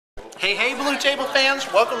Hey, hey, Blue Table fans,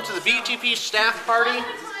 welcome to the BTP staff party,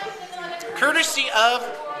 courtesy of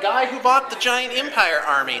guy who bought the giant Empire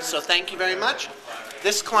Army, so thank you very much.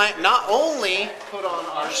 This client not only put on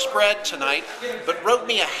our spread tonight, but wrote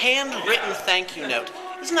me a handwritten thank you note.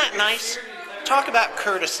 Isn't that nice? Talk about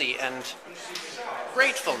courtesy and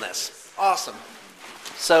gratefulness. Awesome.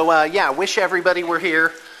 So, yeah, wish everybody were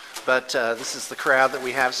here, but this is the crowd that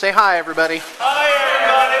we have. Say hi, everybody. Hi,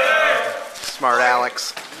 everybody. Smart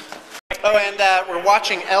Alex. Oh, and we're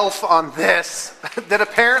watching Elf on this, that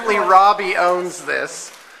apparently Robbie owns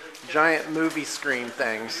this giant movie screen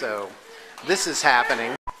thing, so this is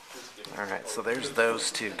happening. All right, so there's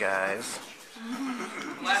those two guys.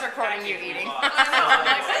 He's recording you eating.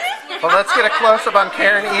 Well, let's get a close-up on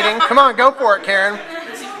Karen eating. Come on, go for it, Karen.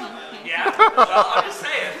 Yeah, well, I'm just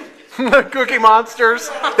saying. The Cookie Monsters,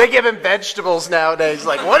 they give him vegetables nowadays.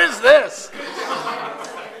 Like, what is this?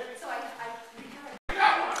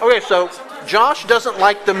 Okay, so Josh doesn't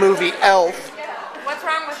like the movie Elf. What's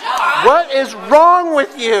wrong with that? What is wrong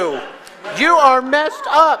with you? You are messed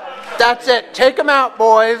up. That's it. Take him out,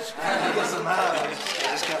 boys.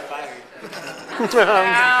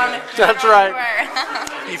 That's right.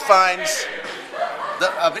 He finds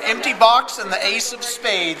an empty box and the ace of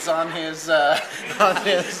spades on his desk. All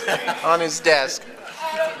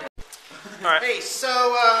right. Hey, so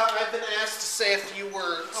I've been asked to say a few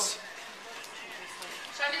words.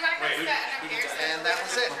 And that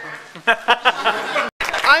was it.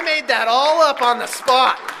 I made that all up on the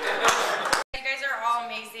spot. You guys are all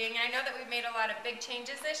amazing, and I know that we've made a lot of big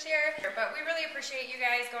changes this year, but we really appreciate you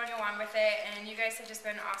guys going along with it, and you guys have just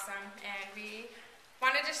been awesome, and we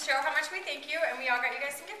wanted to show how much we thank you, and we all got you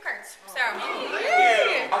guys some gift cards. So,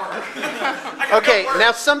 yay! Okay,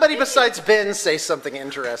 now somebody besides Ben say something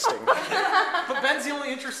interesting. But Ben's the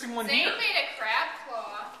only interesting one here. Zane made a crab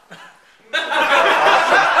claw.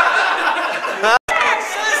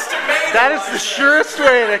 That is the surest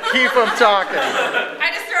way to keep them talking.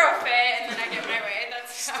 I just throw a fit, and then I get my way.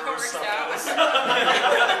 That's how it works out.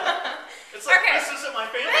 It's like, Okay. this isn't my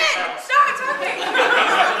family's Ben, house. stop talking!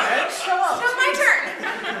 It's my turn.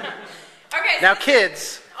 Okay. Now,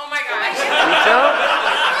 kids, Oh my gosh.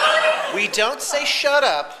 we don't say shut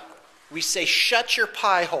up. We say shut your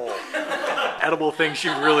pie hole. Edible things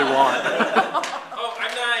you really want. Oh,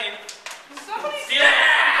 I'm dying.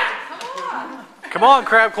 Come on,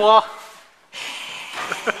 Crab Claw.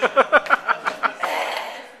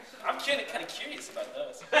 I'm kind of curious about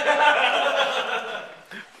those.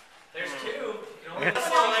 There's two.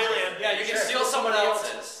 Yeah, you can steal someone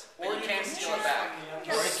else's, or you can't steal it back.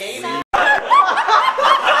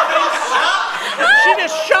 She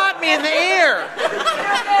just shot me in the ear.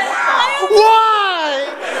 Why?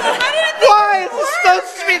 Why is this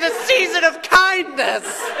supposed to be the season of kindness?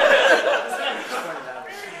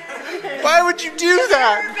 Why would you do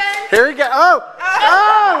that? Here we go.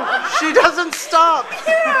 Oh, she doesn't stop.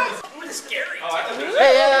 It's scary.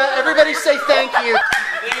 Hey, everybody say thank you.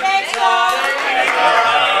 Thanks,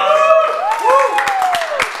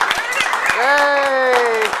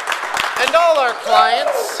 Yay. And all our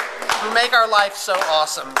clients who make our life so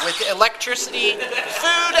awesome with electricity,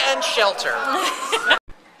 food, and shelter.